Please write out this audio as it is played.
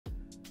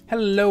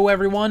Hello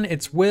everyone,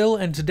 it's Will,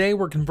 and today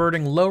we're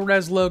converting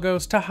low-res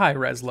logos to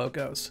high-res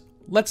logos.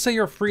 Let's say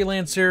you're a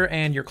freelancer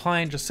and your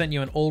client just sent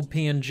you an old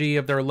PNG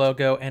of their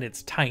logo and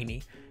it's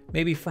tiny.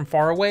 Maybe from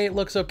far away it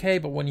looks okay,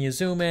 but when you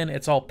zoom in,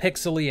 it's all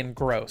pixely and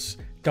gross.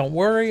 Don't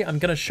worry, I'm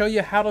going to show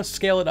you how to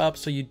scale it up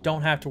so you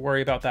don't have to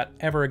worry about that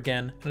ever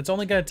again, and it's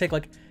only going to take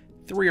like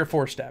 3 or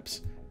 4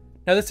 steps.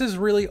 Now this is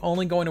really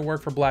only going to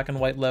work for black and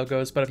white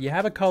logos, but if you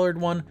have a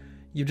colored one,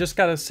 you've just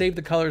got to save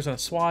the colors in a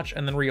swatch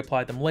and then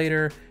reapply them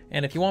later,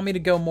 and if you want me to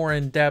go more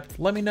in depth,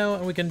 let me know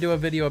and we can do a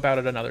video about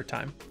it another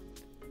time.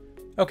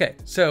 Okay,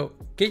 so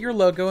get your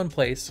logo in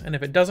place, and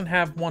if it doesn't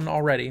have one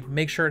already,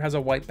 make sure it has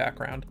a white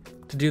background.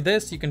 To do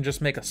this, you can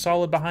just make a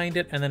solid behind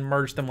it and then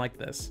merge them like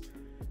this.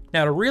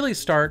 Now to really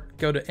start,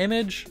 go to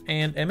Image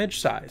and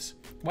Image Size.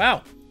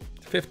 Wow,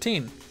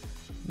 15.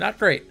 Not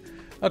great.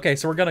 Okay,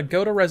 so we're going to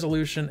go to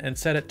Resolution and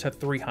set it to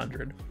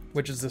 300,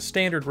 which is the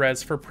standard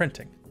res for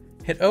printing.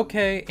 Hit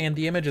OK and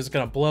the image is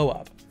going to blow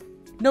up.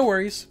 No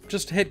worries,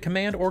 just hit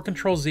Command or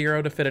Control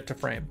 0 to fit it to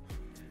frame.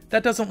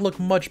 That doesn't look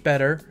much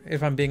better,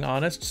 if I'm being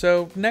honest,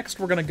 so next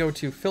we're going to go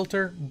to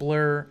Filter,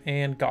 Blur,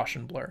 and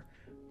Gaussian Blur.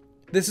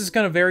 This is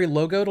going to vary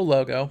logo to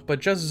logo,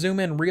 but just zoom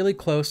in really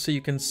close so you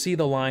can see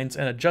the lines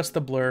and adjust the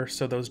blur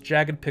so those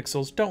jagged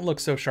pixels don't look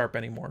so sharp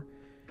anymore.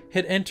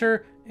 Hit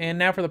Enter, and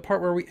now for the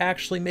part where we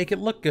actually make it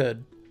look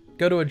good.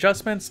 Go to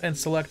Adjustments and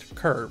select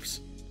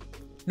Curves.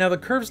 Now the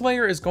curves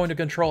layer is going to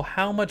control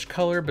how much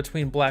color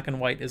between black and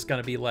white is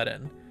going to be let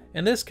in.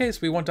 In this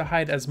case, we want to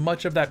hide as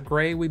much of that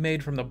gray we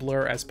made from the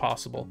blur as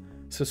possible.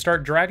 So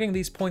start dragging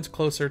these points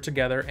closer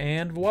together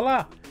and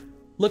voila!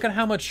 Look at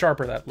how much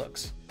sharper that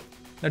looks.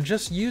 Now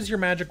just use your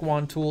magic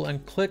wand tool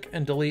and click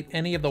and delete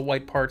any of the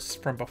white parts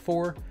from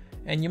before,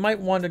 and you might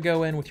want to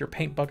go in with your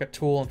paint bucket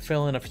tool and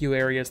fill in a few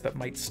areas that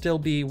might still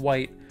be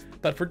white,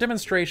 but for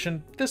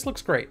demonstration, this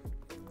looks great.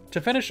 To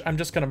finish, I'm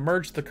just going to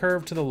merge the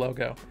curve to the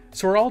logo.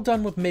 So we're all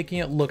done with making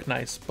it look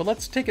nice, but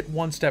let's take it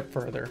one step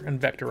further and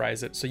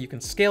vectorize it so you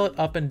can scale it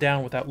up and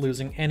down without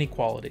losing any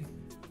quality.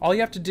 All you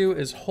have to do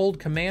is hold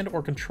Command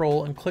or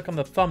Control and click on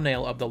the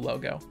thumbnail of the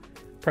logo.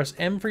 Press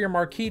M for your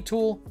marquee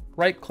tool,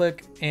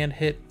 right-click, and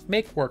hit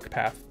Make Work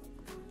Path.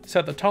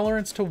 Set the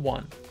tolerance to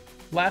 1.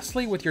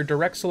 Lastly, with your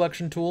Direct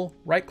Selection tool,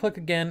 right-click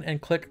again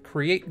and click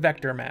Create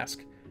Vector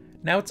Mask.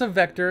 Now it's a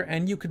vector,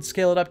 and you could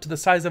scale it up to the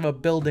size of a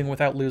building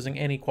without losing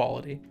any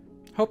quality.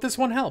 Hope this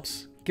one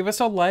helps. Give us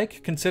a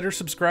like, consider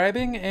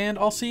subscribing, and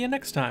I'll see you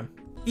next time.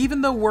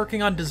 Even though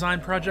working on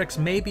design projects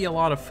may be a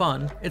lot of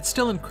fun, it's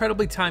still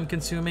incredibly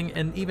time-consuming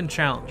and even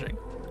challenging.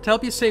 To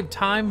help you save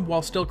time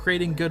while still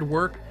creating good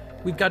work,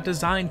 we've got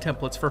design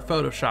templates for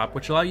Photoshop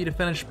which allow you to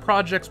finish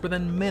projects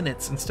within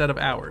minutes instead of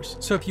hours.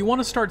 So if you want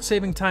to start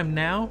saving time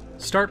now,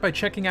 start by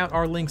checking out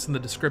our links in the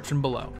description below.